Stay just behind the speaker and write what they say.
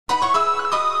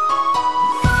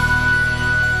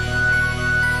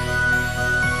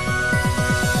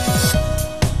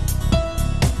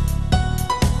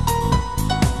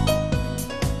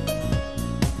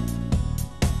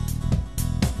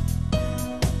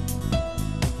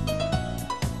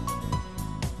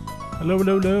Hello,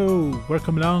 hello, hello.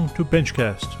 Welcome along to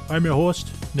Benchcast. I'm your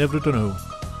host, Neville Donoghue.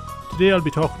 Today I'll be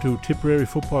talking to Tipperary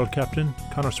football captain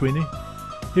Conor Sweeney.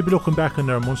 He'll be looking back on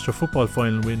their Munster football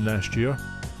final win last year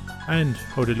and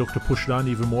how they look to push it on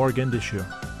even more again this year.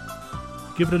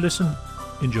 Give it a listen.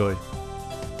 Enjoy.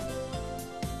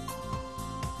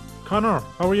 Conor,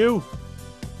 how are you?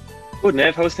 Good,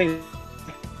 Nev. How's things?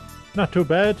 Not too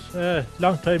bad.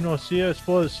 Long time no see, I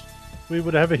suppose. We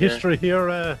would have a history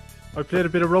here. I played a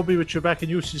bit of rugby with you back in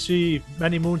UCC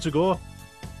many moons ago.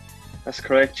 That's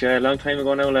correct, yeah. A long time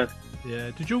ago now, lad.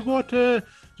 Yeah. Did you go to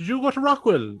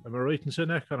Rockwell? Am I right in saying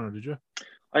that, Conor? Did you?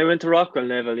 I went to Rockwell,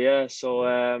 Neville, yeah. So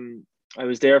I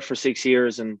was there for 6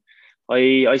 years, and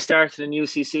I started in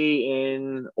UCC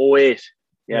in '08.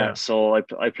 Yeah. So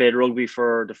I played rugby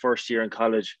for the first year in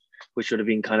college, which would have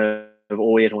been kind of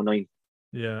 '08, '09.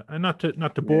 Yeah, and not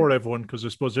to bore everyone, because I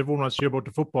suppose everyone wants to hear about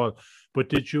the football. But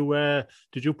did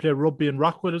you play rugby in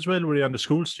Rockwell as well? Were you on the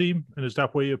school's team, and is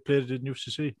that why you played it in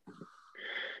UCC?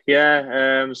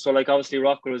 Yeah. So like obviously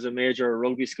Rockwell was a major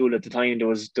rugby school at the time. There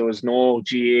was no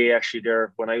GA actually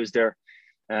there when I was there.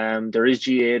 There is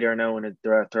GA there now, and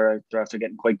they're after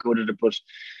getting quite good at it. But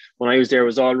when I was there, it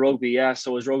was all rugby. Yeah,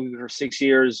 so it was rugby for 6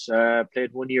 years.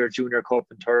 Played 1 year junior cup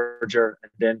in third year,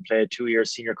 and then played 2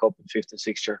 years senior cup in fifth and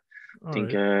sixth year. I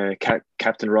think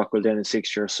Captain Rockwell then in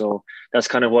sixth year. So that's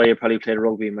kind of why I probably played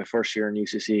rugby in my first year in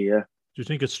UCC. Yeah. Do you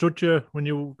think it stood you when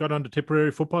you got on the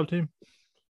Tipperary football team?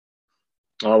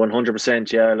 Oh,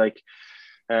 100%. Yeah. Like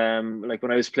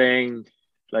when I was playing,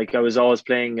 like I was always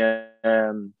playing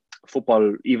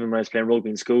football, even when I was playing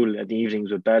rugby in school at the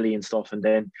evenings with Bally and stuff. And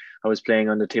then I was playing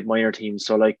on the Tip minor team.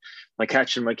 So like my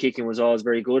catching, my kicking was always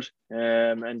very good.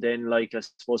 And then like, I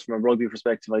suppose from a rugby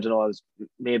perspective, I don't know, I was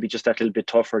maybe just that little bit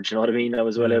tougher. Do you know what I mean? I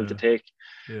was well able to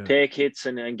take hits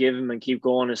and give them and keep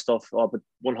going and stuff. Oh, but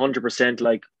 100%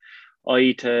 like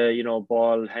eye to,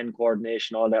 ball, hand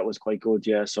coordination, all that was quite good.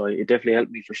 Yeah. So it definitely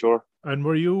helped me for sure. And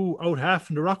were you out half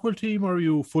in the Rockwell team, or were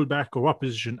you full back, or what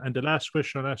position? And the last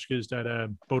question I'll ask you is that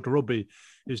about the rugby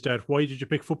is that why did you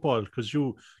pick football? Because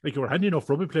you were a handy enough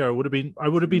rugby player. I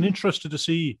would have been interested to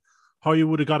see how you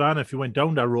would have got on if you went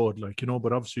down that road,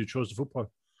 but obviously you chose the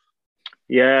football.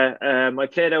 Yeah. I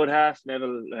played out half,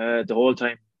 Neville, the whole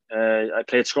time. I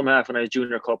played scrum half when I was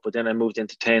junior cup, but then I moved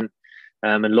into 10.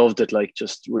 And loved it,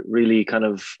 really kind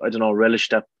of, I don't know,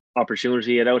 relished that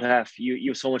opportunity at out half.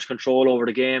 You have so much control over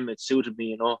the game. It suited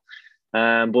me, but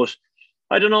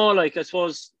I don't know, I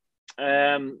suppose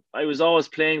I was always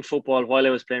playing football while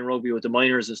I was playing rugby with the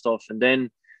minors and stuff. And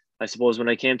then I suppose when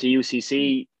I came to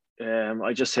UCC,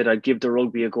 I just said I'd give the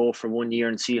rugby a go for 1 year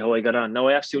and see how I got on. Now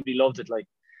I absolutely loved it,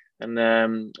 and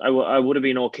I would have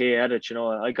been okay at it.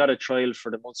 I got a trial for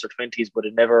the Munster 20s, but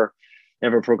it never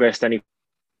progressed any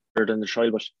than the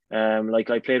trial. But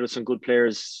I played with some good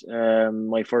players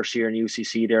my first year in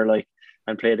UCC there,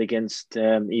 and played against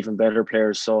even better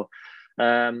players. So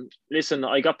listen,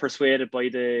 I got persuaded by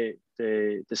the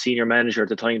senior manager at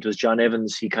the time. It was John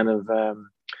Evans. He kind of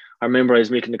I remember I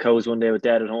was milking the cows one day with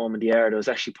Dad at home in the yard. I was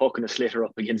actually poking a slitter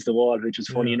up against the wall, which was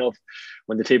funny enough,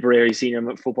 when the Tipperary senior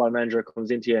football manager comes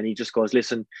into you and he just goes,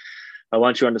 "Listen, I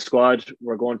want you on the squad.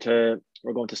 We're going to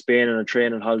Spain on a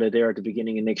training holiday there at the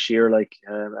beginning of next year,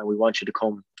 and we want you to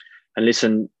come." And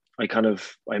listen, I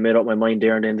made up my mind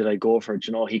there and then that I'd go for it.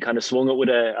 He kind of swung it with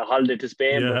a holiday to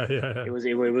Spain.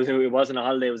 It wasn't a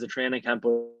holiday; it was a training camp.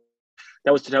 But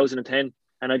that was 2010,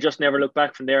 and I just never looked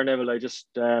back from there, Neville. I just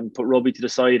put rugby to the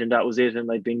side, and that was it.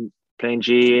 And I've been playing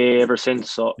GAA ever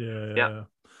since. So yeah.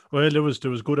 Well, there was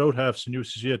good out halves in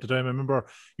UCC at the time. I remember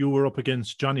you were up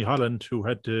against Johnny Holland, who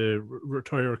had to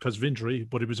retire because of injury,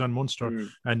 but he was on Munster.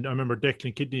 And I remember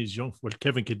Kevin Kidney's young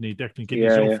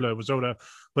fella was out.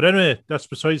 But anyway, that's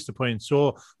besides the point.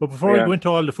 So, but before we go into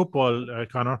all the football,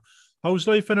 Conor, how's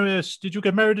life anyway? Did you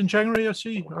get married in January, I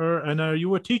see? And are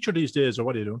you a teacher these days, or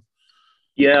what are you doing?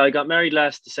 Yeah, I got married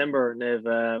last December, Nev.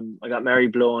 I got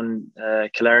married below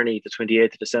Killarney the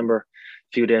 28th of December,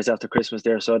 a few days after Christmas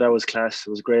there. So that was class. It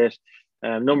was great.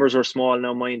 Numbers were small.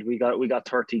 Now mind, we got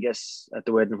 30 guests at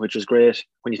the wedding, which was great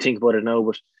when you think about it now.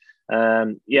 But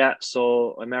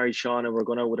so I married Sean, and we're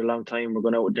going out with a long time. We're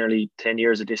going out with nearly 10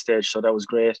 years at this stage. So that was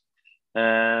great.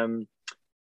 And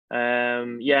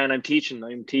I'm teaching.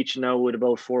 I'm teaching now with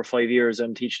about 4 or 5 years.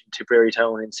 I'm teaching Tipperary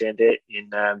Town in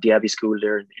the Abbey School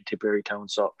there in Tipperary Town.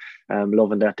 So I'm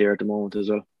loving that there at the moment as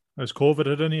well. Has COVID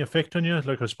had any effect on you?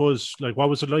 I suppose, what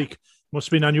was it like? Must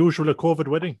have been unusual, a COVID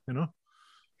wedding,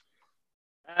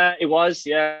 It was,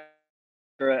 yeah.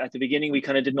 At the beginning, we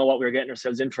kind of didn't know what we were getting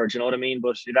ourselves in for. Do you know what I mean?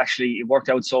 But it worked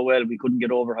out so well. We couldn't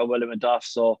get over how well it went off.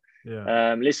 So,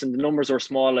 listen, the numbers were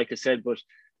small, like I said, but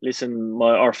listen,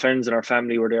 our friends and our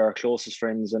family were there, our closest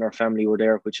friends and our family were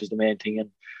there, which is the main thing. And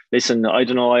listen, I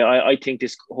don't know, I think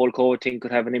this whole COVID thing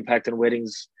could have an impact on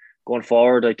weddings going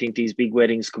forward. I think these big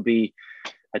weddings could be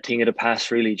a thing of the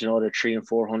past, really. You know, the 300 and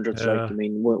 400s. Like, I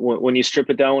mean, when you strip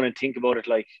it down and think about it,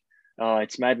 like,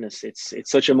 it's madness. It's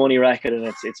such a money racket,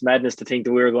 and it's madness to think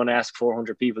that we were going to ask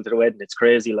 400 people to the wedding. It's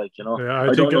crazy, like, you know. Yeah,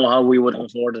 I don't know how we would have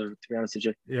afforded it, to be honest with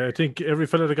you. Yeah, I think every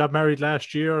fella that got married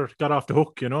last year got off the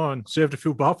hook, you know, and saved a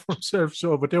few bob for himself.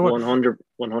 So, but they were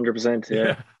 100%.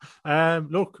 Yeah.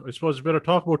 Look, I suppose we better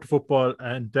talk about the football,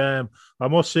 and I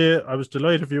must say I was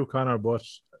delighted for you, Conor. But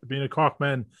being a Cork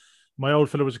man, my old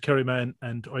fella was a Kerry man,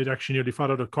 and I'd actually nearly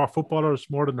followed the Cork footballers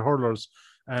more than the hurlers.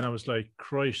 And I was like,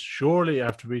 Christ, surely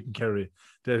after beating Kerry,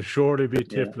 they'll surely be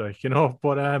tipped, like, you know.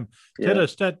 But tell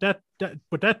us that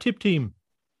Tip team,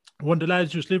 one of the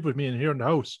lads just lived with me in here in the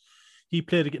house, he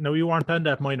played again. Now, you weren't on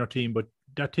that minor team, but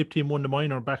that Tip team won the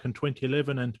minor back in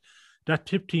 2011, and that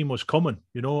Tip team was coming,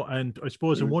 you know. And I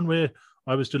suppose in one way,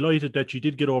 I was delighted that you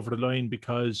did get over the line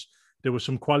because there were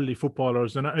some quality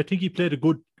footballers, and I think he played a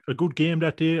good game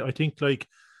that day. I think, like,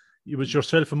 it was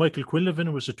yourself and Michael Quinlivan.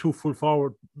 It was a 2 full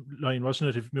forward line,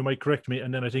 wasn't it? If you might correct me.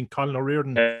 And then I think Colin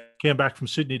O'Riordan came back from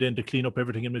Sydney then to clean up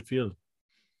everything in midfield.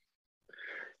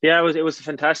 Yeah, it was a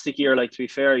fantastic year. Like, to be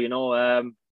fair, you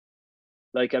know,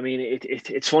 like, I mean,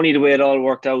 it's funny the way it all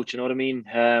worked out. You know what I mean?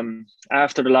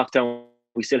 After the lockdown,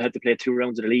 we still had to play 2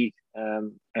 rounds of the league,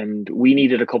 and we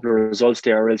needed a couple of results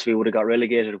there, or else we would have got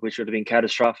relegated, which would have been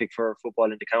catastrophic for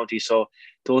football in the county. So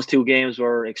those 2 games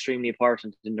were extremely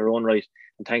important in their own right,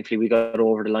 and thankfully we got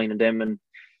over the line in them, and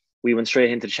we went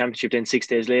straight into the championship then 6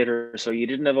 days later. So you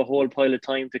didn't have a whole pile of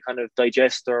time to kind of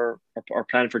digest or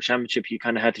plan for championship. You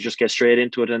kind of had to just get straight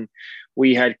into it, and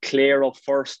we had Clare up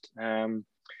first.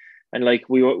 And like,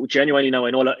 we were genuinely, now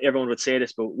I know that everyone would say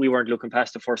this, but we weren't looking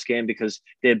past the first game because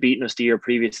they had beaten us the year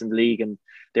previous in the league, and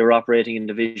they were operating in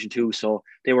Division 2. So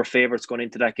they were favourites going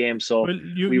into that game. So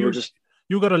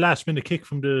you got a last minute kick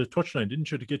from the touchline,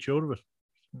 didn't you, to get you out of it?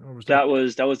 That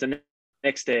was the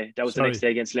next day. That was the next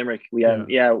day against Limerick. We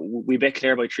beat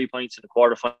Clare by 3 points in the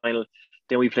quarterfinal.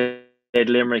 Then we played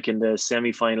Limerick in the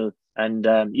semi-final. And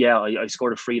I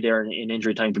scored a free there in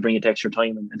injury time to bring it to extra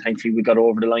time. And thankfully we got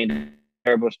over the line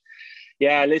there. But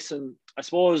yeah, listen, I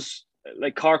suppose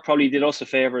like Cork probably did us a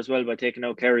favour as well by taking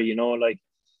out Kerry. You know, like,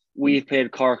 we've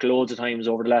played Cork loads of times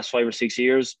over the last 5 or 6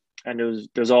 years, and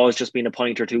there's always just been a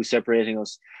point or two separating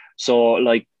us. So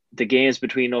like, the games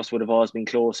between us would have always been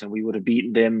close, and we would have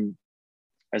beaten them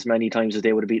as many times as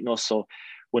they would have beaten us. So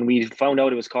when we found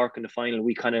out it was Cork in the final,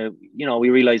 we kind of, you know, we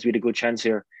realised we had a good chance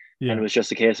here. Yeah. And it was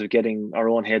just a case of getting our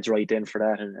own heads right then for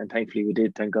that. And thankfully we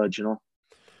did, thank God, you know.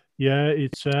 Yeah,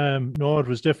 it's no, it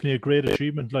was definitely a great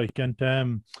achievement. Like, and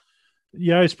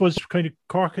I suppose kind of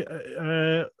Cork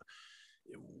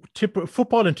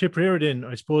football in Tipperary then,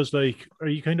 I suppose, like, are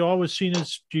you kind of always seen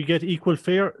as, do you get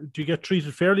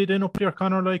treated fairly then up there,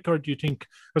 Conor, like, or do you think,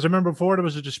 because I remember before there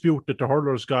was a dispute that the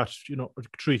hurlers got, you know,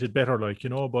 treated better, like, you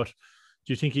know, but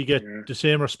do you think you get the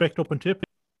same respect up in Tip?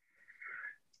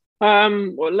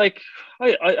 Well, like,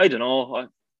 I don't know,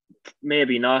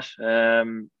 maybe not,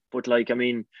 but like, I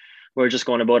mean, we're just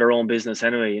going about our own business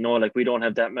anyway, you know, like, we don't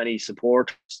have that many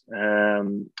supporters.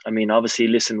 I mean, obviously,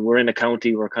 listen, we're in a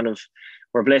county,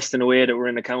 we're blessed in a way that we're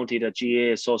in a county that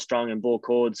GA is so strong in both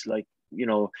codes, like, you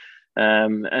know,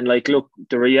 and like, look,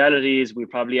 the reality is we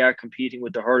probably are competing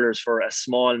with the hurlers for a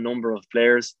small number of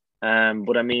players.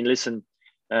 But I mean, listen,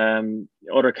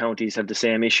 other counties have the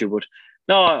same issue, but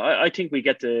no, I think we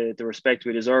get the respect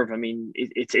we deserve. I mean,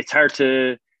 it's hard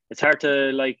to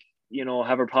like, you know,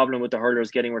 have a problem with the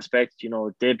hurlers getting respect. You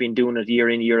know, they've been doing it year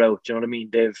in, year out. Do you know what I mean?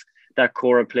 They've that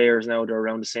core of players now, they're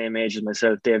around the same age as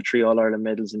myself. They have 3 All-Ireland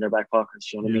medals in their back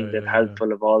pockets. Do you know what I mean? They've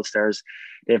handful of All-Stars.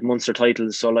 They have Munster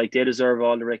titles. So like, they deserve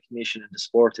all the recognition in the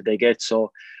sport that they get.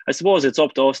 So I suppose it's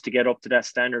up to us to get up to that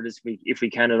standard if we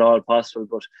can at all possible.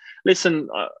 But listen,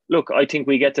 look, I think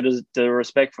we get to the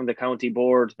respect from the county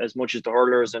board as much as the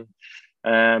hurlers.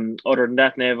 And other than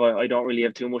that, Nev, I don't really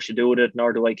have too much to do with it,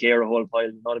 nor do I care a whole pile.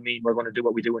 You know what I mean? We're going to do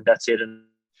what we do, and that's it. And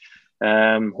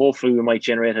hopefully we might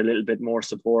generate a little bit more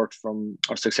support from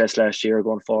our success last year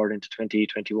going forward into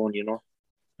 2021, you know.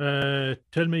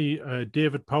 Tell me,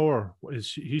 David Power,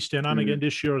 is he staying on again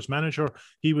this year as manager?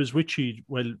 He was with you,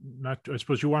 well, not, I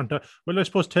suppose you weren't, I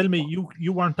suppose, tell me,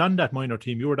 you weren't on that minor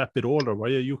team, you were that bit older, were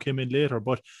you? You came in later,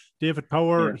 but David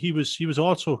Power, he was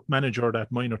also manager of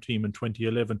that minor team in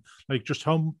 2011. Like, just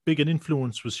how big an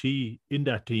influence was he in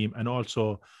that team? And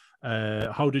also,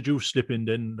 how did you slip in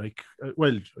then? Like,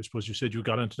 well, I suppose you said you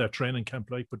got into that training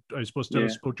camp, like, but I suppose tell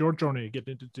us about your journey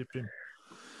getting into the team.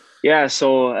 Yeah,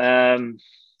 so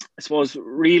suppose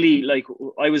really like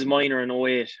I was minor in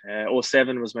 08.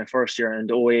 07 was my first year,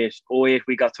 and 08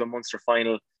 we got to a Munster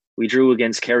final. We drew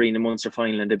against Kerry in the Munster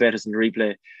final and they bet us in the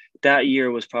replay. That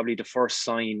year was probably the first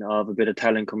sign of a bit of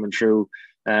talent coming through.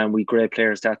 We great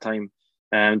players that time.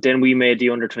 Then we made the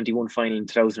under-21 final in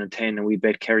 2010 and we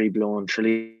bet Kerry below in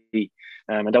Tralee.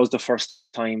 And that was the first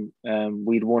time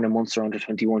we'd won a Munster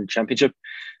under-21 championship.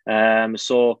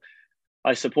 So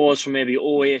I suppose from maybe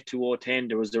 08 to 010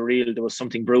 there was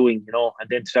something brewing, you know. And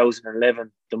then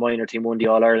 2011 the minor team won the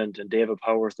All-Ireland and David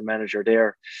Powers the manager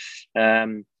there.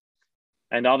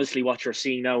 And obviously what you're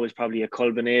seeing now is probably a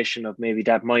culmination of maybe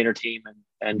that minor team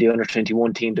and the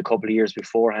under-21 team the couple of years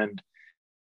beforehand.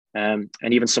 And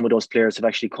even some of those players have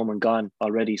actually come and gone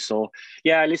already. So,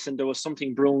 yeah, listen, there was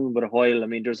something brewing for a while. I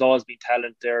mean, there's always been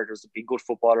talent there. There's been good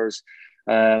footballers.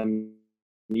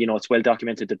 You know, it's well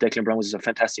documented that Declan Brown was a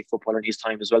fantastic footballer in his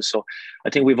time as well. So I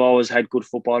think we've always had good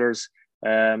footballers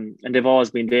and they've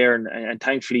always been there. And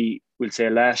thankfully, we'll say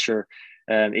last year,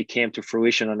 it came to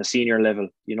fruition on a senior level,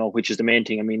 you know, which is the main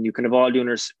thing. I mean, you can have all the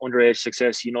underage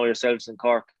success, you know yourselves in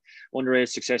Cork. Underage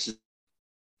success is,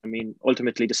 I mean,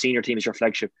 ultimately the senior team is your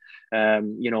flagship,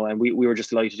 you know, and we were just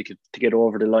delighted to get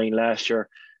over the line last year.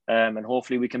 And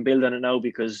hopefully we can build on it now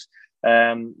because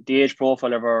the age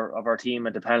profile of our team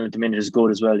at the panel at the minute is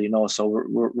good as well, you know, so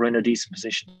we're in a decent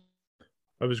position.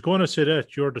 I was going to say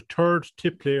that you're the third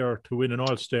tip player to win an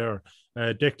All-Star.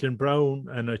 Declan Brown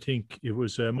and I think it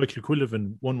was Michael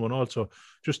Quillivan won one also.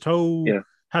 Just how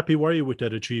happy were you with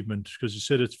that achievement? Because you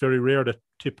said it's very rare that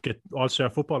tip get All-Star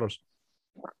footballers.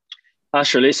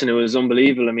 Sure, listen, it was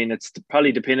unbelievable. I mean, it's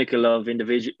probably the pinnacle of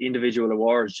individual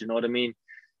awards, you know what I mean?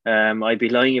 I'd be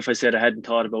lying if I said I hadn't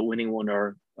thought about winning one,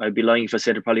 or I'd be lying if I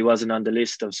said it probably wasn't on the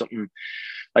list of something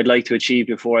I'd like to achieve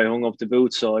before I hung up the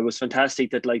boots. So it was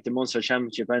fantastic that like the Munster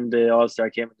Championship and the All-Star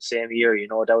came in the same year, you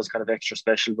know, that was kind of extra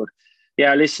special. But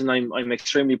yeah, listen, I'm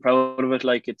extremely proud of it.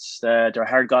 Like it's they're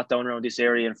hard got down around this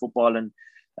area in football, and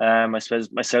I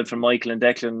suppose myself and Michael and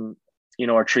Declan, you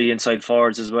know, are three inside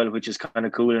forwards as well, which is kind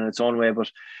of cool in its own way.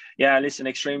 But yeah, listen,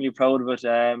 extremely proud of it.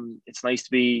 It's nice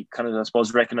to be kind of, I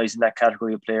suppose, recognised in that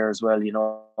category of player as well, you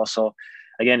know. So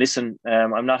again, listen,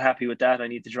 I'm not happy with that. I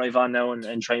need to drive on now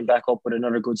and try and back up with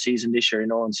another good season this year, you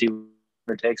know, and see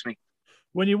where it takes me.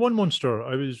 When you won Munster,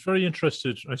 I was very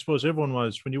interested, I suppose everyone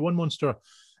was, when you won Munster,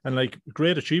 and like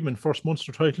great achievement, first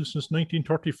Munster title since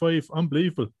 1935,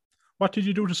 unbelievable. What did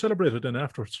you do to celebrate it then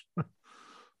afterwards?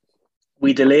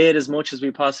 We delayed as much as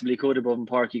we possibly could above in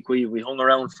Páirc Uí Chaoimh. We hung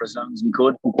around for as long as we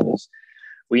could because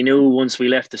we knew once we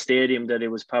left the stadium that it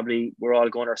was probably we're all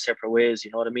going our separate ways.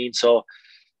 You know what I mean? So,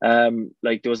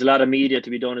 like there was a lot of media to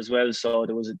be done as well. So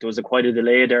there was quite a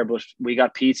delay there. But we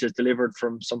got pizzas delivered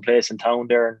from some place in town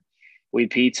there, and we had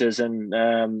pizzas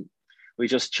and we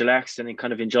just chillaxed and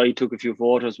kind of enjoyed. Took a few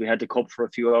photos. We had the cup for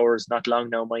a few hours, not long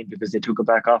now, mind, because they took it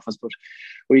back off us. But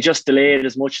we just delayed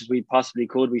as much as we possibly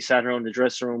could. We sat around the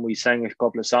dressing room. We sang a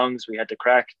couple of songs. We had the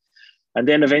crack. And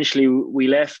then eventually we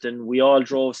left and we all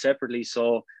drove separately.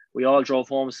 So we all drove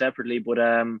home separately. But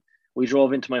we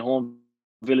drove into my home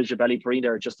village of Ballyporeen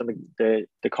there, just on the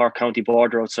Cork County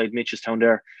border outside Mitchelstown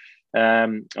there.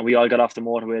 And we all got off the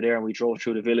motorway there and we drove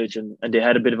through the village. And they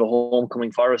had a bit of a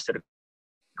homecoming for us. They had a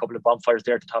couple of bonfires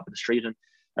there at the top of the street.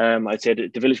 And I'd say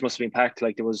the village must have been packed.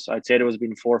 Like I'd say there was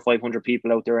been 400 or 500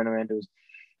 people out there and around. There was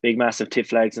big, massive tip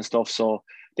flags and stuff. So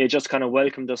they just kind of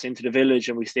welcomed us into the village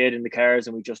and we stayed in the cars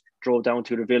and we just drove down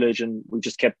to the village and we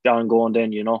just kept on going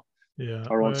then, you know,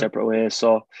 our own separate ways.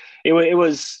 So it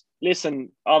was,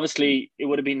 listen, obviously it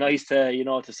would have been nice to, you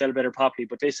know, to celebrate it properly,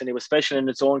 but listen, it was special in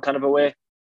its own kind of a way.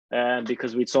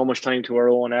 Because we had so much time to our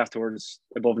own afterwards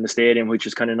above in the stadium, which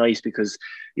was kind of nice because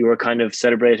you were kind of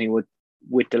celebrating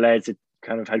with the lads that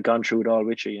kind of had gone through it all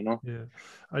with you, you know. Yeah,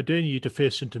 I dare you to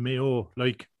face into Mayo.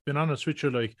 Like, being honest with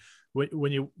you, like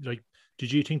when you like,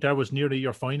 did you think that was nearly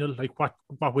your final? Like,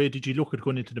 what way did you look at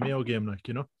going into the Mayo game? Like,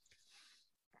 you know.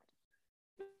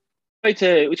 We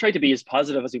tried to be as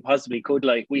positive as we possibly could.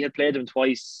 Like we had played them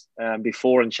twice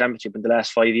before in championship in the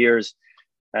last 5 years.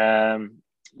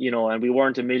 You know, and we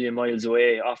weren't a million miles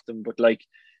away off them, but like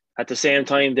at the same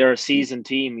time, they're a seasoned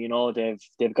team, you know,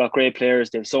 they've got great players,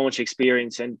 they have so much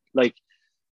experience, and like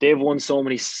they've won so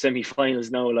many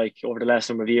semi-finals now, like over the last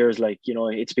number of years, like, you know,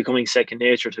 it's becoming second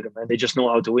nature to them and they just know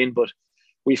how to win. But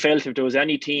we felt if there was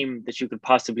any team that you could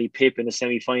possibly pip in a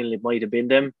semi-final, it might have been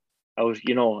them out,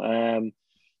 you know,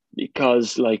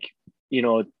 because like, you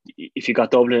know, if you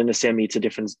got Dublin in the semi, it's a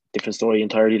different story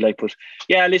entirely. Like, but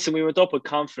yeah, listen, we went up with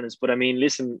confidence, but I mean,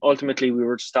 listen, ultimately we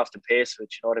were just off the pace of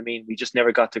it. You know what I mean? We just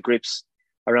never got to grips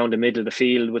around the middle of the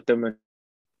field with them, and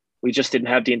we just didn't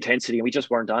have the intensity and we just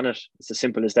weren't on it. It's as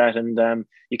simple as that. And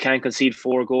you can't concede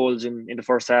 4 goals in the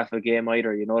first half of a game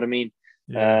either. You know what I mean?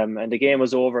 Yeah. And the game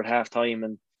was over at half time,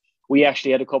 and we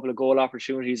actually had a couple of goal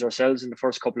opportunities ourselves in the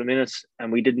first couple of minutes,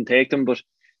 and we didn't take them. But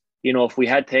if we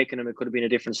had taken them, it could have been a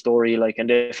different story. And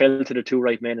they fell to the 2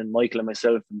 right men, and Michael and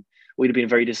myself, and we'd have been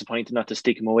very disappointed not to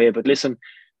stick them away. But listen,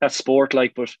 that's sport.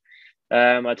 But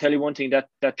I'll tell you one thing: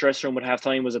 that dressing room at half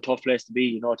time was a tough place to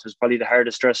be. It was probably the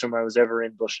hardest dressing room I was ever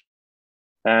in. But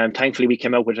thankfully, we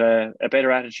came out with a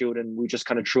better attitude, and we just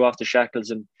kind of threw off the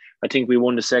shackles. And I think we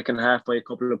won the second half by a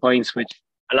couple of points, which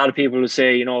a lot of people will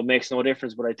say, it makes no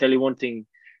difference. But I tell you one thing,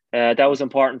 that was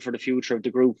important for the future of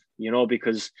the group,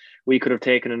 because we could have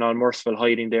taken an unmerciful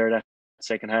hiding there that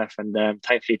second half, and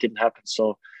thankfully it didn't happen.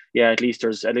 So, yeah, at least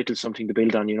there's a little something to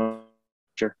build on,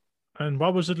 Sure. And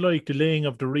what was it like, the laying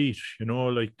of the wreath?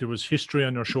 There was history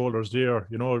on your shoulders there,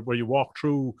 where you walked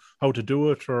through how to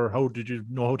do it, or how did you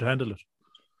know how to handle it?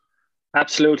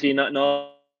 Absolutely not.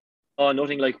 No,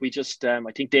 nothing. We just, I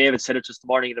think David said it just the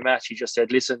morning of the match. He just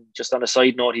said, listen, just on a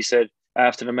side note, he said,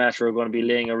 after the match, we're going to be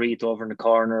laying a wreath over in the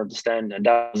corner of the stand, and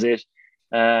that was it.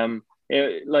 That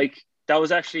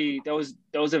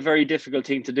was a very difficult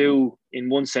thing to do in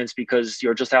one sense, because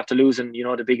you're just after losing,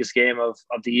 the biggest game of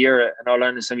the year, an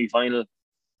All-Ireland semi-final,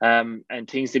 and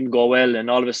things didn't go well, and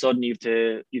all of a sudden you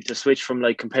have to switch from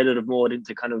competitive mode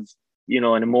into kind of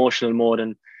an emotional mode,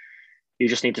 and you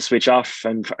just need to switch off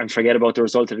and forget about the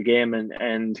result of the game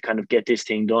and kind of get this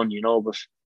thing done, But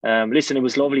listen, it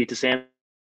was lovely to say.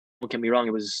 Don't get me wrong,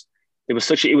 it was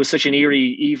such an eerie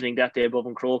evening that day above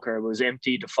in Croker. It was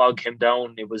empty. The fog came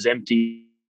down. It was empty.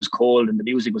 It was cold, and the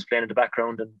music was playing in the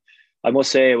background. And I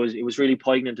must say, it was really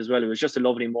poignant as well. It was just a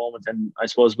lovely moment, and I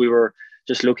suppose we were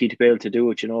just lucky to be able to do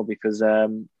it, because I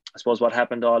suppose what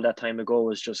happened all that time ago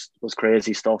was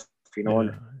crazy stuff, Yeah.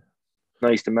 And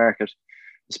nice to mark it,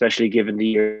 especially given the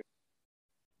year.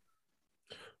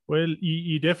 Well,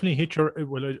 you definitely hit your.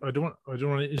 Well, I don't want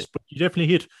to, but you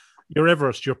definitely hit your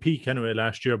Everest, your peak anyway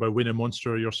last year by winning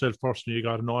Munster. Yourself personally, you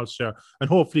got an All-Star, and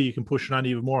hopefully you can push it on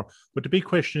even more. But the big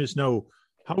question is now,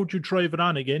 how would you drive it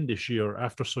on again this year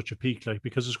after such a peak?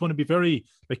 Because it's going to be very,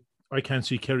 I can't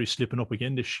see Kerry slipping up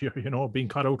again this year, being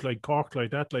caught out like Cork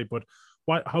like that. But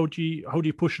how do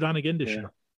you push it on again this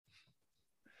year?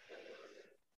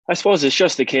 I suppose it's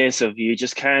just a case of you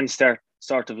just can't start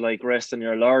sort of rest on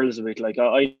your laurels a bit.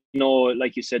 I know,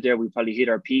 like you said there, we probably hit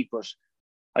our peak, but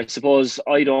I suppose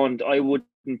I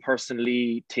wouldn't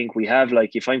personally think we have.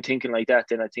 If I'm thinking like that,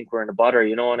 then I think we're in a bother,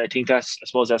 and I think I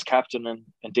suppose as captain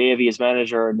and Davey as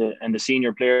manager and the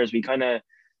senior players, we kind of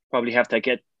probably have to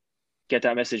get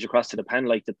that message across to the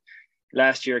panel, that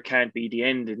last year can't be the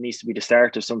end. It needs to be the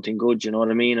start of something good, you know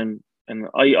what I mean? And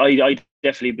I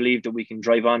definitely believe that we can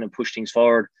drive on and push things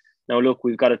forward. Now, look,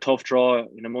 we've got a tough draw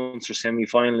in a Munster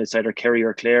semi-final. It's either Kerry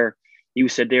or Clare. You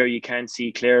said there you can't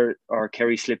see Clare or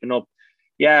Kerry slipping up.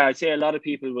 Yeah, I'd say a lot of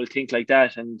people will think like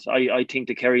that, and I think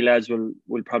the Kerry lads will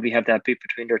probably have that bit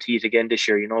between their teeth again this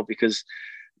year, because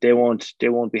they won't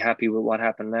be happy with what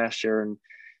happened last year, and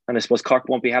I suppose Cork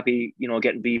won't be happy,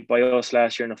 getting beat by us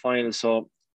last year in the final.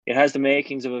 So it has the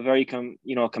makings of a very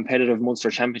competitive Munster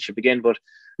Championship again. But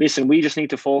listen, we just need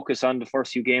to focus on the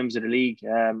first few games of the league.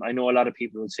 I know a lot of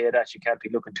people would say that you can't be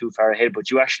looking too far ahead,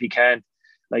 but you actually can.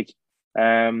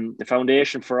 The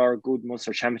foundation for our good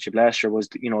Munster Championship last year was,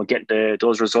 get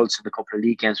those results in a couple of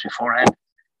league games beforehand.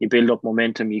 You build up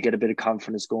momentum, you get a bit of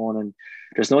confidence going, and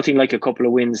there's nothing like a couple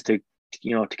of wins to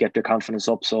get their confidence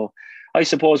up. So I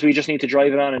suppose we just need to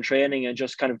drive it on in training and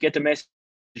just kind of get the message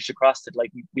across that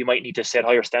we might need to set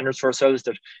higher standards for ourselves,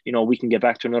 that we can get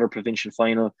back to another provincial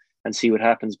final and see what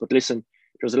happens. But listen,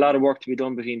 there's a lot of work to be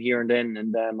done between here and then,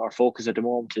 and our focus at the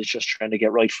moment is just trying to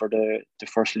get right for the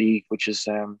first league, which is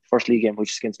first league game,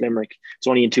 which is against Limerick. It's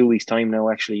only in 2 weeks' time now,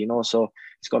 actually, so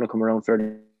it's going to come around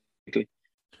fairly quickly.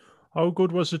 How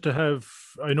good was it to have?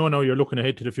 I know now you're looking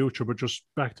ahead to the future, but just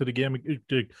back to the game,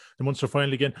 the Munster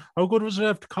final again. How good was it to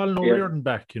have Colin O'Riordan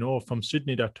back, from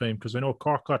Sydney that time? Because I know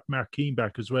Cork got Mark Keane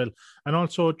back as well, and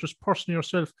also just personally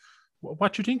yourself,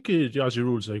 what do you think the Aussie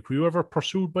rules like? Were you ever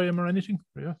pursued by him or anything?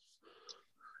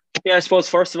 Yeah, I suppose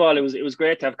first of all, it was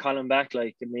great to have Colin back.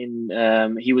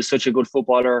 He was such a good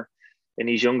footballer in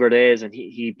his younger days, and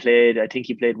he played. I think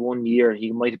he played 1 year.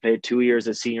 He might have played 2 years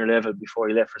at senior level before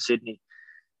he left for Sydney,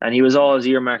 and he was always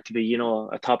earmarked to be,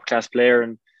 a top class player.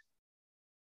 And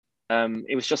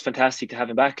it was just fantastic to have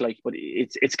him back. But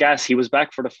it's gas. He was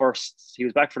back for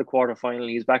the quarter final.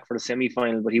 He was back for the semi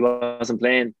final, but he wasn't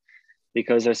playing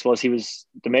because I suppose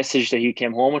the message that he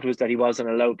came home with was that he wasn't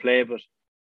allowed to play. But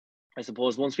I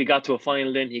suppose once we got to a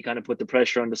final, then he kind of put the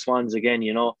pressure on the Swans again,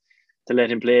 to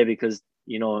let him play, because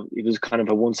it was kind of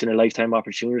a once in a lifetime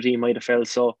opportunity, he might have felt.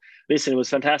 So listen, it was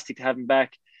fantastic to have him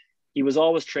back. He was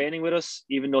always training with us,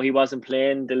 even though he wasn't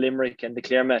playing the Limerick and the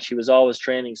Clare match. He was always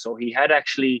training. So he had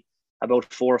actually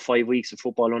about 4 or 5 weeks of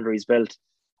football under his belt,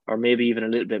 or maybe even a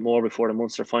little bit more before the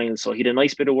Munster final. So he had a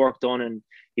nice bit of work done, and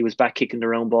he was back kicking the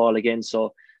round ball again.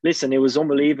 So listen, it was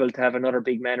unbelievable to have another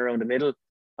big man around the middle.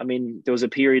 I mean, there was a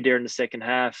period there in the second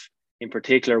half in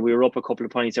particular, we were up a couple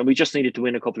of points and we just needed to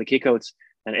win a couple of kickouts.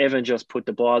 And Evan just put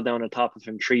the ball down on top of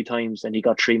him 3 times and he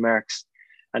got 3 marks.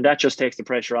 And that just takes the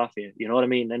pressure off you. You know what I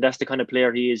mean? And that's the kind of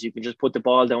player he is. You can just put the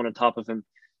ball down on top of him,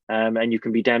 and you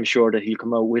can be damn sure that he'll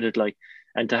come out with it.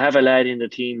 And to have a lad in the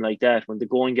team like that, when the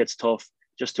going gets tough,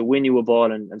 just to win you a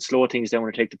ball and slow things down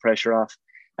and take the pressure off.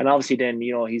 And obviously then,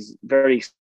 he's very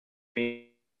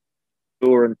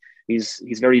sure and he's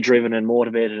very driven and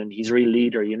motivated, and he's a real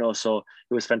leader, so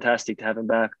it was fantastic to have him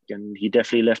back, and he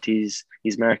definitely left his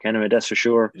mark anyway, that's for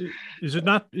sure. Is it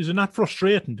not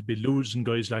frustrating to be losing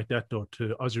guys like that though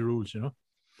to Aussie rules,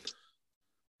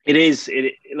 It is.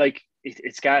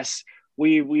 It's gas.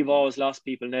 We've always lost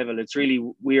people, Neville. It's really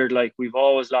weird. We've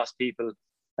always lost people,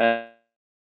 whether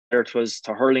it was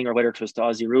to hurling or whether it was to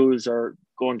Aussie rules or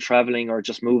going traveling or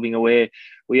just moving away.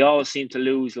 We always seem to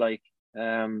lose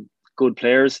good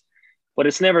players, but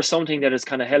it's never something that has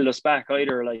kind of held us back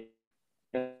either.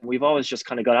 We've always just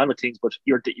kind of got on with things. But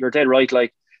you're dead right.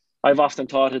 I've often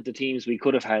thought of the teams we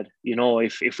could have had.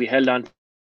 If we held on,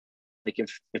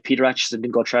 if Peter Atchison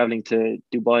didn't go traveling to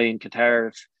Dubai and Qatar,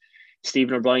 if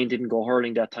Stephen O'Brien didn't go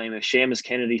hurling that time, if Seamus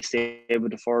Kennedy stayed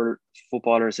with the 4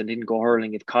 footballers and didn't go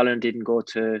hurling, if Colin didn't go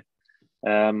to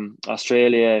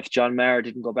Australia, if John Maher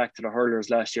didn't go back to the hurlers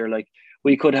last year,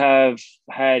 we could have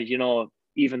had,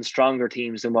 even stronger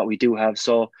teams than what we do have.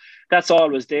 So that's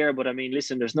always there. But I mean,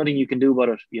 listen, there's nothing you can do about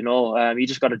it. You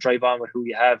just got to drive on with who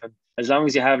you have. And as long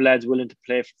as you have lads willing to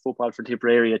play football for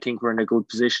Tipperary, I think we're in a good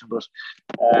position. But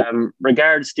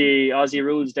regards the Aussie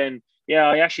rules, then, yeah,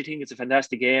 I actually think it's a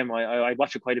fantastic game. I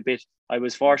watch it quite a bit. I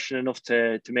was fortunate enough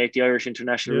to make the Irish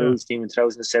international rules team in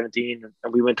 2017,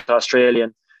 and we went to Australia,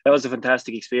 and that was a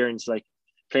fantastic experience.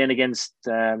 Playing against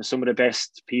some of the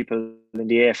best people in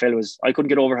the AFL I couldn't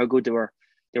get over how good they were.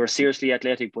 They were seriously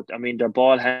athletic, but I mean, their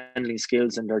ball handling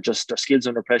skills and their skills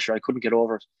under pressure, I couldn't get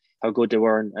over how good they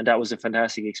were. And that was a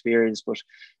fantastic experience. But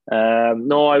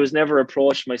no, I was never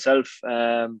approached myself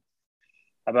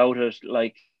about it.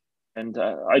 And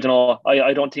I don't know.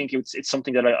 I don't think it's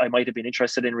something that I might have been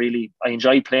interested in, really. I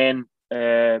enjoy playing.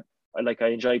 I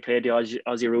enjoy playing the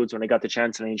Aussie rules when I got the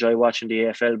chance, and I enjoy watching the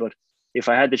AFL. But if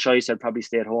I had the choice, I'd probably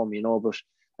stay at home, But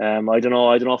I don't know.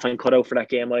 I don't know if I'm cut out for that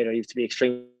game either. You have to be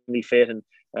extremely fit, and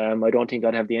I don't think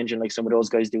I'd have the engine like some of those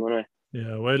guys do, would I?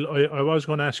 Yeah, well, I was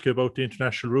going to ask you about the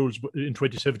international rules in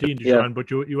 2017, John,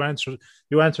 but you answered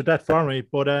that for me.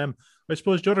 But I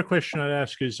suppose the other question I'd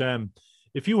ask is,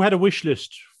 if you had a wish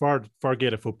list for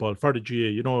Gaelic football, for the GA,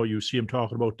 you see him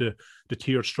talking about the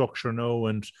tier structure now,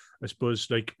 and I suppose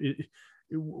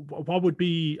what would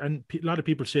be, and a lot of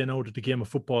people say now that the game of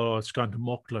football has gone to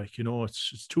muck,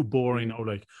 it's too boring now.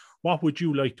 What would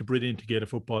you like to bring in to Gaelic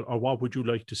football, or what would you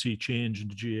like to see change in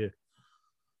the GA?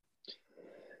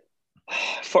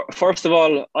 First of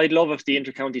all, I'd love if the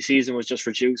intercounty season was just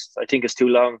reduced. I think it's too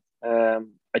long.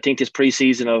 I think this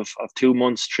pre-season of 2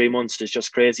 months, 3 months is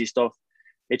just crazy stuff.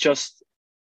 It just,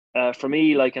 for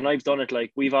me, and I've done it,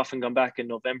 we've often gone back in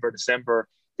November, December,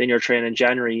 then you're training in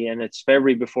January, and it's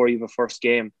February before you have a first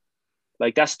game.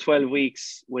 That's 12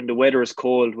 weeks when the weather is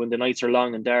cold, when the nights are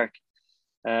long and dark.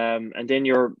 And then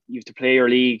you have to play your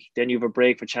league, then you have a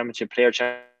break for player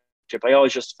championship. I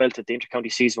always just felt that the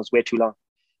intercounty season was way too long.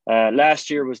 Last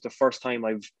year was the first time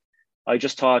I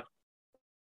just thought,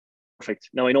 perfect.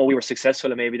 Now I know we were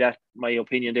successful, and maybe that my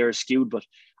opinion there is skewed, but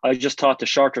I just thought the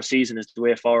shorter season is the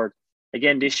way forward.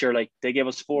 Again, this year, they gave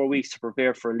us 4 weeks to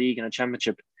prepare for a league and a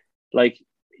championship.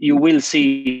 You will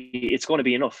see it's going to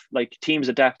be enough. Teams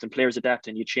adapt and players adapt,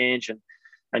 and you change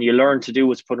and you learn to do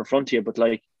what's put in front of you. But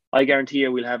I guarantee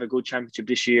you we'll have a good championship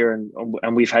this year,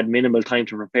 and we've had minimal time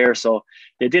to prepare. So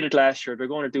they did it last year. They're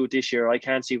going to do it this year. I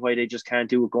can't see why they just can't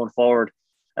do it going forward.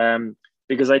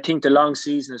 Because I think the long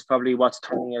season is probably what's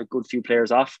turning a good few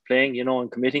players off playing,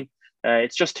 and committing.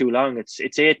 It's just too long. It's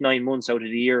 8-9 months out of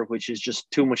the year, which is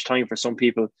just too much time for some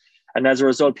people. And as a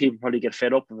result, people probably get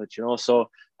fed up of it, So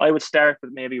I would start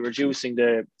with maybe reducing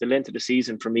the length of the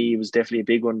season. For me, it was definitely a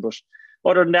big one. But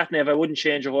other than that, Nev, I wouldn't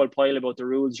change a whole pile about the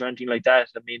rules or anything like that.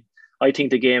 I mean, I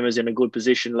think the game is in a good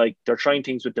position. They're trying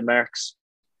things with the marks.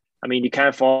 I mean, you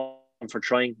can't fault them for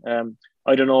trying.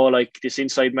 I don't know, this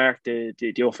inside mark, the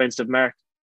offensive mark.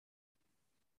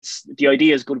 the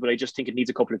idea is good, but I just think it needs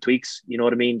a couple of tweaks. You know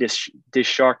what I mean? This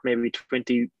short, maybe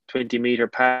 20 meter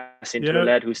pass into a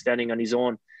lad who's standing on his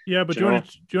own. Yeah, but the only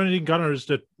thing, Connor, is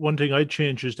that one thing I'd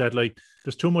change is that, like,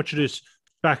 there's too much of this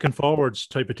back and forwards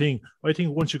type of thing. I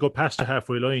think once you go past the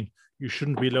halfway line, you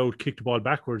shouldn't be allowed to kick the ball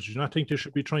backwards. Do you not think they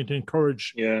should be trying to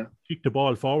encourage kick the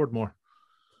ball forward more?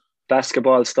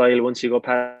 Basketball style, once you go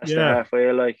past the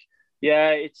halfway, like,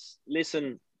 it's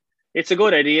a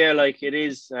good idea. Like, it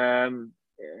is,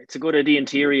 it's a good idea in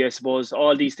theory, I suppose.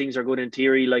 All these things are good in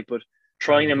theory, like, but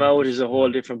trying them out is a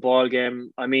whole different ball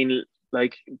game. I mean,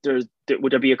 like,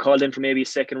 would there be a call in for maybe a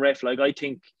second ref? Like, I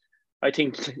think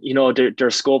you know,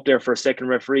 there's scope there for a second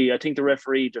referee. I think the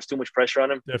referee, there's too much pressure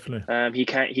on him. Definitely.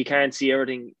 He can't see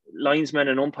everything. Linesmen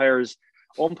and umpires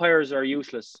are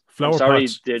useless.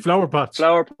 Flower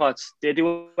pots. They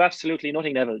do absolutely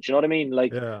nothing, Neville. Do you know what I mean?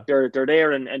 Like, they're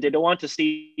there and they don't want to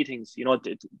see things. You know,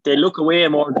 they look away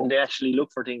more than they actually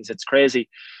look for things. It's crazy.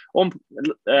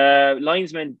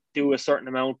 Linesmen do a certain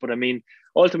amount, but I mean,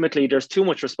 ultimately, there's too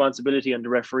much responsibility on the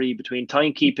referee between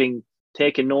timekeeping,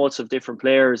 taking notes of different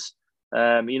players,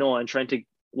 you know, and trying to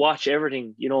watch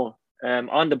everything, you know,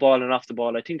 on the ball and off the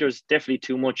ball. I think there's definitely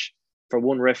too much for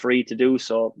one referee to do.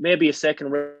 So maybe a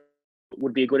second ref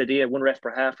would be a good idea, one ref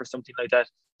per half or something like that,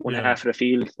 one half of the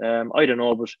field. I don't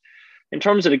know, but in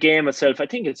terms of the game itself, I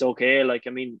think it's okay. Like, I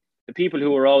mean, the people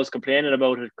who are always complaining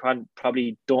about it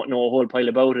probably don't know a whole pile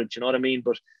about it. Do you know what I mean?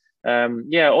 But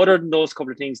other than those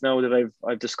couple of things now that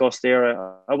I've discussed there,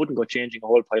 I wouldn't go changing a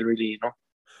whole pile, really, you know.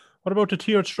 What about the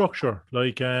tiered structure?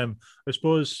 Like, I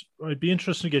suppose I'd be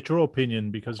interested to get your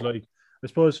opinion, because, like, I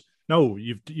suppose now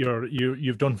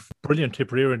you've done brilliant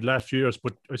Tipperary in the last few years,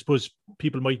 but I suppose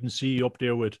people mightn't see you up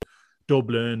there with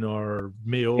Dublin or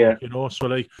Mayo, you know. So,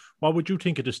 like, what would you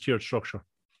think of this tiered structure?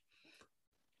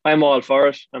 I'm all for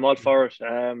it.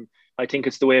 I think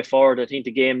it's the way forward. I think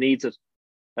the game needs it.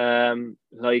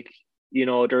 Like, you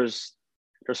know, there's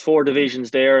 4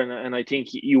 divisions there, and I think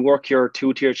you work your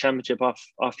 2-tier championship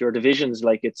off your divisions.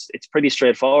 Like, it's pretty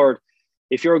straightforward.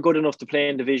 If you're good enough to play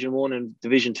in Division 1 and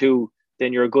Division 2,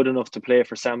 then you're good enough to play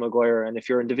for Sam Maguire. And if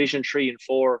you're in Division 3 and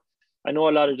 4, I know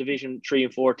a lot of Division 3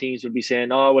 and 4 teams would be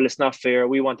saying, oh, well, it's not fair.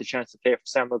 We want the chance to play for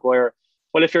Sam Maguire.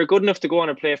 Well, if you're good enough to go on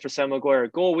and play for Sam Maguire,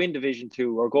 go win Division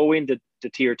 2 or go win the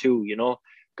Tier 2, you know,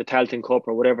 the Tailteann Cup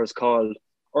or whatever it's called.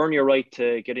 Earn your right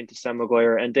to get into Sam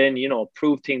Maguire, and then, you know,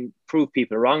 prove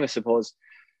people wrong, I suppose.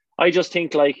 I just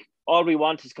think, like, all we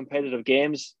want is competitive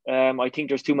games. I think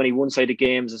there's too many one-sided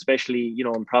games, especially, you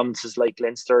know, in provinces like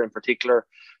Leinster in particular,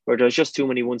 where there's just too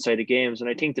many one-sided games. And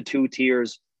I think the 2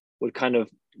 tiers would kind of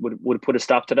would put a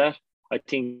stop to that. I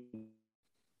think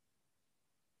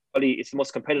it's the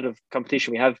most competitive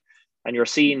competition we have, and you're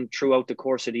seeing throughout the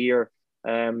course of the year,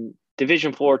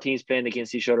 Division 4 teams playing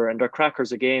against each other, and they're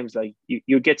crackers of games. Like,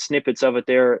 you get snippets of it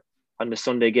there on the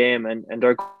Sunday game, and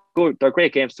they're good. They're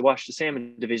great games to watch. The same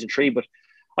in Division 3, but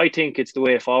I think it's the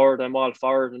way forward. I'm all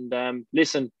for it. And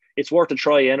listen, it's worth a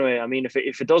try anyway. I mean, if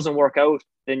it doesn't work out,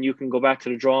 then you can go back to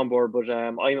the drawing board. But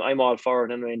I'm all for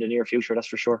it anyway in the near future. That's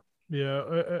for sure. Yeah,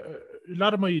 a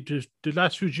lot of the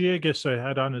last few GA guests I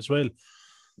had on as well.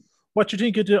 What do you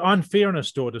think of the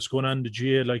unfairness, though, that's going on in the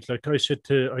GA? Like I said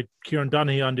to Kieran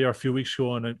Donaghy on there a few weeks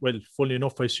ago, and funnily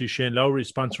enough, I see Shane Lowry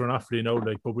sponsoring Offaly now.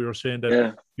 Like, but we were saying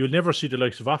that you'll never see the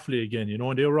likes of Offaly again, you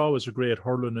know. And they were always a great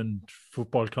hurling and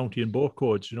football county in both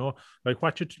codes, you know. Like,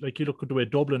 you look at the way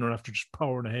Dublin are after just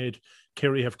powering ahead.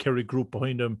 Kerry have Kerry Group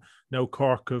behind them now.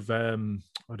 Cork have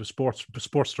the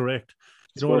Sports Direct.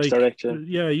 You know, Direct,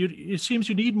 it seems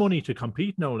you need money to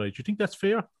compete now. Like, do you think that's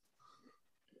fair?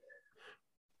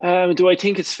 Do I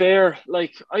think it's fair?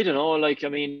 Like, I don't know. Like, I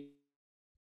mean,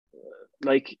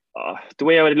 like, the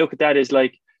way I would look at that is,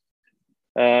 like,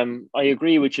 I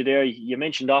agree with you there. You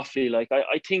mentioned Offaly. Like,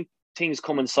 I think things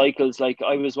come in cycles. Like,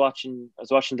 I was watching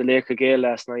the Laochra Gael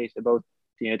last night about,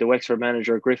 you know, the Wexford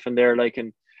manager Griffin there. Like,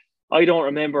 and I don't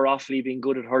remember Offaly being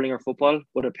good at hurling or football,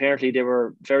 but apparently they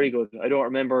were very good. I don't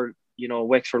remember, you know,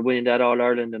 Wexford winning that All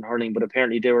Ireland in hurling, but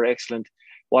apparently they were excellent.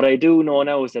 What I do know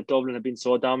now is that Dublin have been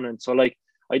so dominant. So, like,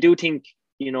 I do think,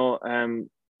 you know,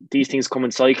 these things come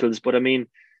in cycles, but I mean,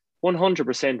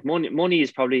 100% money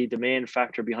is probably the main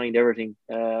factor behind everything.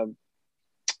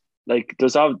 Like,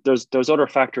 there's other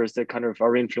factors that kind of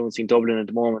are influencing Dublin at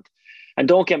the moment. And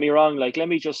don't get me wrong, like, let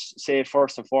me just say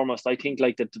first and foremost, I think,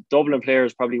 like, that the Dublin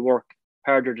players probably work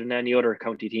harder than any other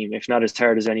county team, if not as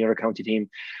hard as any other county team.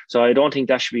 So I don't think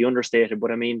that should be understated,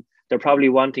 but I mean, they're probably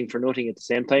wanting for nothing at the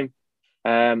same time.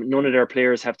 None of their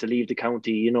players have to leave the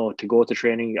county, you know, to go to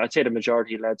training. I'd say the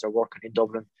majority of lads are working in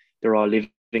Dublin. They're all living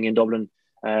in Dublin.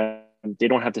 They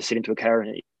don't have to sit into a car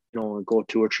go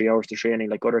 2 or 3 hours to training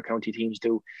like other county teams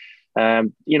do.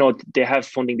 They have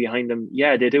funding behind them.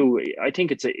 Yeah, they do. I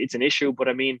think it's an issue, but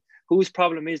I mean, whose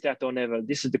problem is that, though, Neville?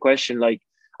 This is the question. Like,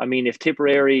 I mean, if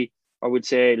Tipperary, or would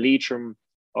say Leitrim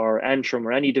or Antrim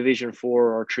or any Division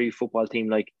 4 or 3 football team,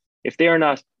 like, if they're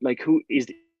not, like, who is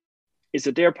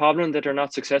it their problem that they're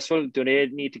not successful? Do they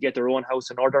need to get their own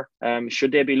house in order?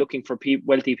 Should they be looking for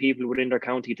wealthy people within their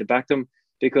county to back them?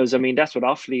 Because, I mean, that's what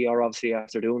Offaly are obviously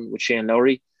after doing with Shane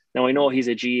Lowry. Now, I know he's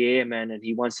a GAA man and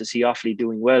he wants to see Offaly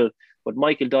doing well, but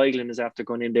Michael Duighlin is after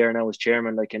going in there now as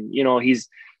chairman. Like, and,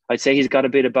 I'd say he's got a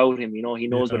bit about him. He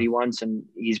knows what he wants, and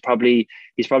he's probably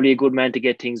a good man to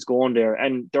get things going there.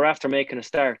 And they're after making a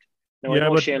start. Now, I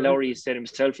know Shane Lowry said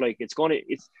himself, like,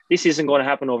 this isn't going to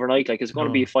happen overnight. Like, it's going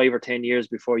to be 5 or 10 years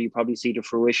before you probably see the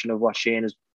fruition of what Shane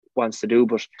wants to do,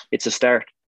 but it's a start.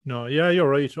 No, yeah, you're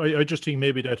right. I just think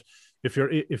maybe that if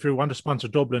you want to sponsor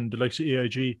Dublin, the likes of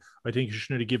AIG, I think you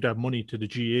should really give that money to the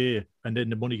GA, and then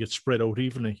the money gets spread out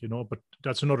evenly, But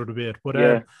that's another debate. But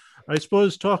I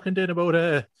suppose talking then about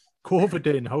COVID,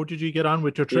 then how did you get on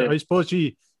with your trip? I suppose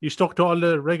you stuck to all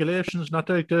the regulations, not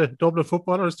like the Dublin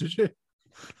footballers, did you?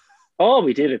 Oh,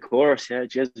 we did, of course. Yeah,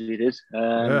 just we did.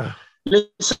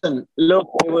 Listen,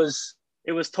 look,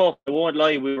 it was tough. I won't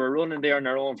lie. We were running there on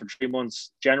our own for 3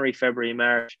 months, January, February,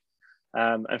 March.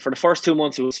 And for the first 2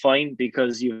 months, it was fine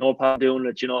because you've no problem doing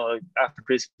it, after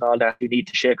Christmas and all that, you need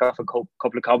to shake off a couple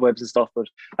of cobwebs and stuff. But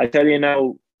I tell you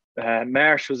now,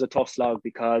 March was a tough slog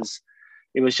because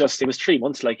it was 3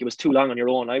 months. Like, it was too long on your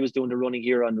own. I was doing the running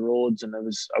here on the roads, and I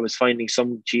was finding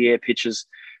some GA pitches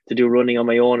to do running on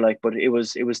my own. Like, but it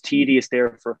was tedious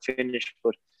there for a finish.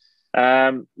 But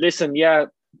listen, yeah,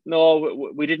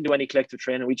 no, we didn't do any collective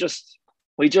training. We just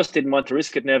didn't want to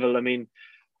risk it, Neville. I mean,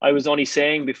 I was only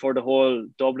saying before the whole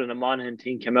Dublin and Monaghan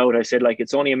thing came out, I said, like,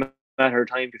 it's only a matter of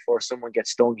time before someone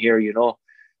gets stung here, and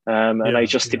I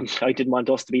didn't want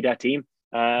us to be that team.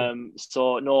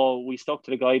 So no, we stuck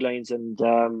to the guidelines,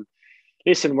 and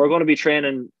listen, we're going to be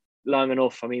training long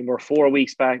enough. I mean, we're 4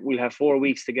 weeks back. We'll have 4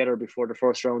 weeks together before the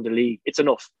first round of the league. It's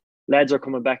enough. Lads are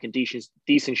coming back in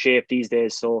decent shape these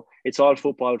days. So it's all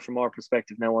football from our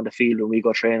perspective now on the field when we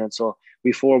go training. So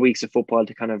we have 4 weeks of football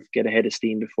to kind of get ahead of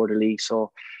steam before the league.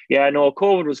 So yeah, no,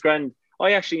 COVID was grand.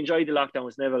 I actually enjoyed the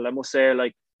lockdowns, Neville. I must say,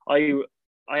 like, I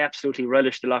absolutely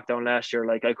relished the lockdown last year.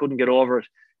 Like, I couldn't get over it.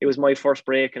 It was my first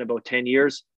break in about 10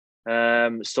 years.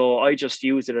 So I just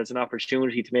used it as an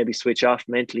opportunity to maybe switch off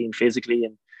mentally and physically.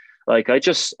 And like, I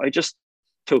just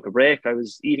took a break. I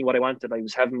was eating what I wanted. I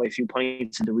was having my few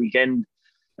pints in the weekend,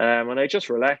 and I just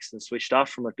relaxed and switched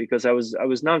off from it because I was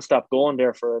nonstop going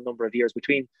there for a number of years.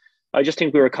 I just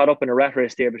think we were caught up in a rat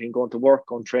race there between going to work,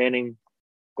 going training,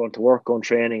 going to work, going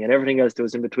training, and everything else that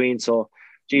was in between. So,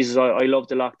 Jesus, I loved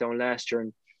the lockdown last year,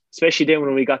 and especially then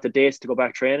when we got the dates to go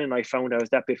back training, I found I was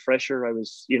that bit fresher. I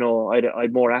was,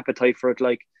 I'd more appetite for it,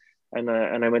 like, and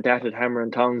I went at it hammer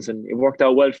and tongs, and it worked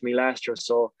out well for me last year.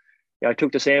 So yeah, I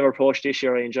took the same approach this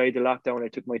year. I enjoyed the lockdown. I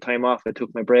took my time off. I took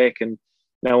my break, and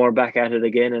now we're back at it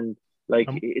again. And like,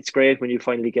 it's great when you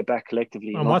finally get back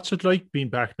collectively. And what's it like being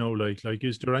back now? Like,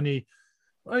 is there any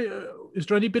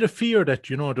bit of fear that,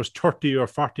 there's 30 or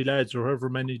 40 lads or however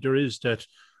many there is that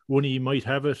one of you might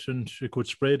have it and it could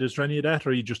spread? Is there any of that, or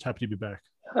are you just happy to be back?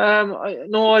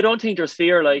 No, I don't think there's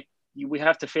fear. Like, we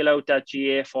have to fill out that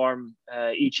GA form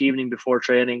each evening before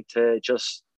training to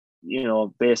just,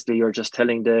 basically you're just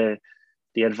telling the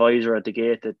advisor at the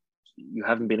gate that you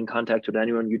haven't been in contact with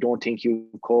anyone, you don't think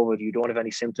you've COVID, you don't have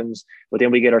any symptoms. But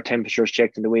then we get our temperatures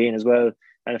checked in the way in as well.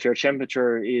 And if your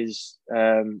temperature is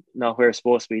not where it's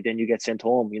supposed to be, then you get sent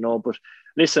home, But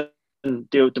listen,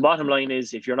 the bottom line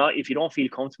is, if you don't feel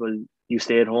comfortable, you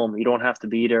stay at home. You don't have to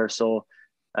be there. So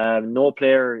no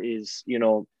player is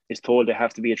told they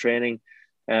have to be at training.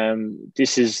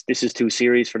 This is too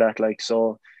serious for that. Like,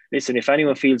 so listen, if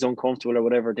anyone feels uncomfortable or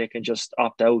whatever, they can just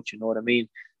opt out. You know what I mean?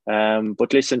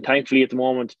 But listen, thankfully at the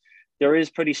moment, there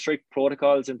is pretty strict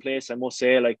protocols in place. I must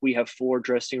say, like, we have 4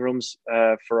 dressing rooms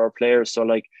for our players. So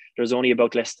like, there's only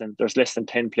about less than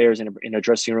 10 players in a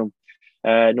dressing room.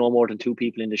 No more than 2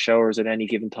 people in the showers at any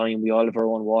given time. We all have our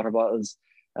own water bottles.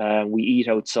 We eat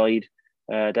outside,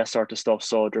 that sort of stuff.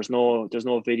 So there's no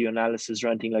video analysis or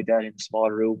anything like that in a small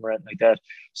room or anything like that.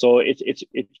 So it's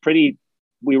pretty.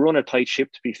 We run a tight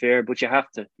ship, to be fair, but you have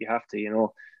to,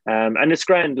 and it's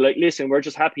grand. Like, listen, we're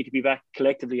just happy to be back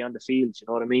collectively on the field. You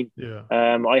know what I mean? Yeah.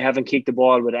 I haven't kicked the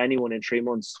ball with anyone in 3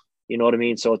 months. You know what I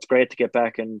mean? So it's great to get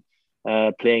back and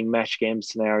playing match game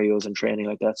scenarios and training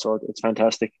like that. So it's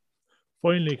fantastic.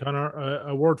 Finally, Connor,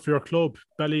 a word for your club,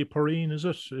 Ballyporeen, is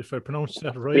it? If I pronounced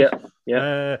that right? Yeah,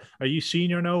 yeah. Are you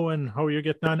senior now, and how are you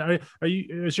getting on? Are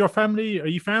you? Is your family? Are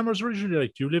you farmers originally?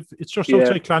 Like, do you live? It's just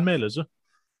outside Clonmel, is it?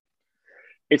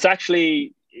 It's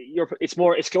actually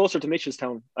it's closer to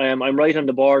Mitchelstown. I'm right on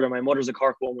the border. My mother's a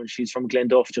Cork woman. She's from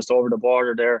Glenduff, just over the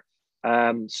border there.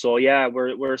 So yeah,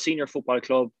 we're a senior football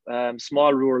club,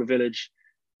 small rural village.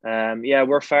 Yeah,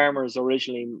 we're farmers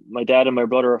originally. My dad and my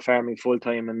brother are farming full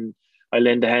time, and I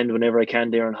lend a hand whenever I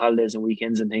can there on holidays and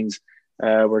weekends and things.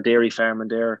 We're dairy farming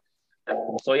there.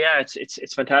 So yeah,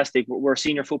 it's fantastic. We're a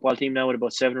senior football team now with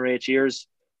about 7 or 8 years.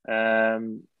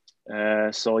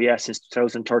 So yeah, since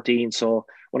 2013. So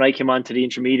when I came on to the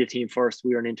intermediate team first,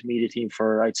 we were an intermediate team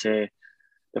for, I'd say,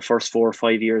 the first 4 or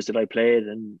 5 years that I played,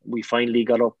 and we finally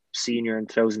got up senior in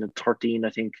 2013, I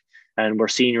think, and we're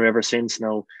senior ever since.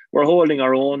 Now we're holding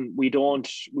our own.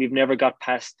 We've never got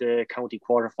past the county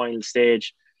quarterfinal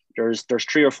stage. There's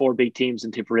 3 or 4 big teams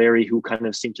in Tipperary who kind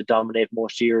of seem to dominate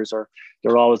most years, or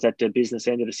they're always at the business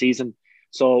end of the season.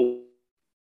 So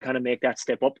kind of make that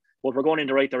step up. But we're going in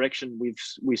the right direction. We've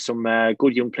some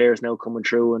good young players now coming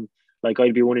through, and like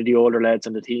I'd be one of the older lads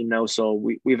on the team now, so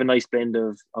we have a nice blend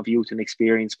of youth and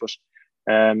experience. But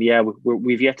yeah,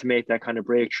 we've yet to make that kind of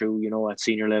breakthrough, you know, at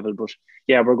senior level. But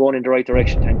yeah, we're going in the right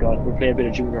direction, thank God. We're playing a bit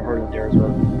of junior hurling there as well.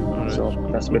 Right. So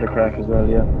that's a bit of crack as well,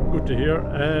 yeah. Good to hear.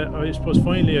 I suppose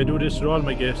finally I do this with all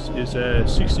my guests, is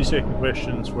 60-second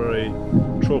questions where I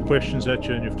throw questions at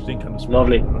you and you have to think on the spot.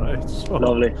 Lovely. Right. So,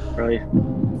 lovely, right.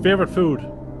 Favourite food?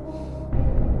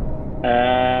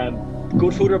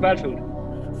 Good food or bad food?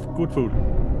 Good food.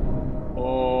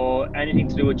 Oh, anything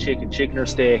to do with chicken or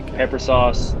steak, pepper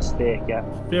sauce, steak, yeah.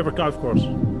 Favourite golf course?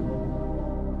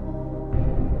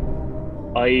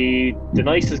 The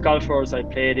nicest golf course I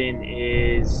played in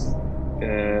is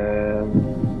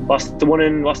what's the one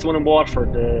in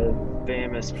Waterford, the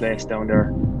famous place down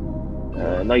there.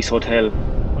 Nice hotel.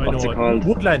 What's it called?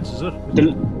 Woodlands, is it?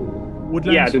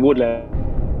 Woodlands? Yeah, the Woodlands.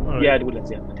 Right. Yeah, the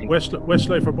Woodlands, yeah, I think.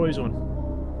 Westlife or Boyzone?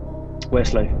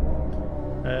 Westlife.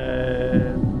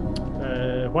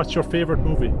 What's your favourite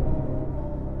movie?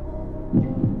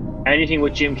 Anything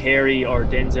with Jim Carrey or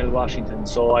Denzel Washington.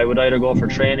 So I would either go for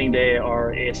Training Day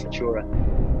or Ace Ventura.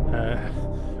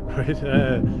 Right.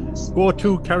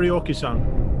 Go-to karaoke song?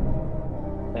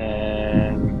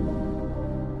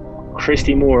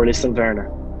 Christy Moore, Liston Werner.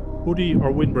 Hoodie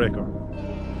or windbreaker?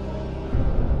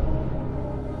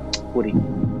 Hoodie.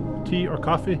 Tea or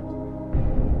coffee?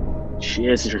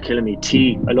 Jesus, you're killing me.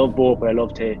 Tea. I love both, but I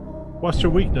love tea. What's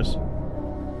your weakness?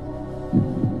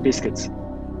 Biscuits.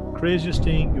 Craziest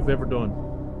thing you've ever done?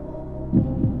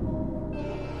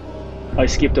 I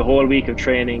skipped a whole week of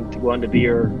training to go on the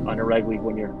beer on a rag week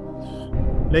one year.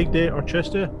 Leg day or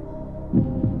chest day?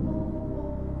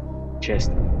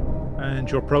 Chest.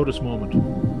 And your proudest moment?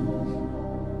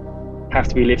 Have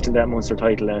to be lifting that Munster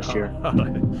title last year.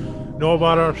 No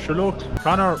bother. Sure, look,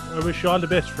 Conor, I wish you all the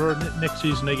best for next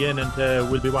season again, and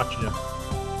we'll be watching you.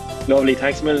 Lovely.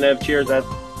 Thanks a million, Ev. Cheers, Ed.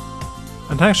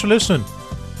 And thanks for listening.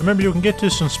 Remember, you can get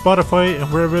this on Spotify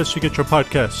and wherever else you get your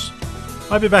podcasts.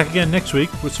 I'll be back again next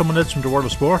week with someone else from the world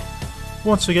of sport.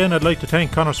 Once again, I'd like to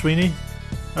thank Conor Sweeney.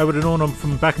 I would have known him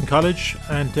from back in college,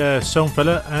 and sound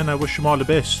fella, and I wish him all the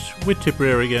best with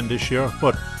Tipperary again this year,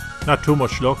 but not too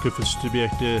much luck if it's to be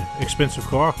at the expensive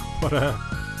Cork. But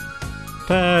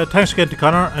thanks again to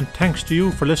Conor, and thanks to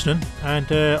you for listening,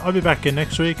 and I'll be back again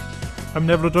next week. I'm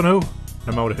Neville O'Donoghue.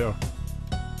 I'm out of here.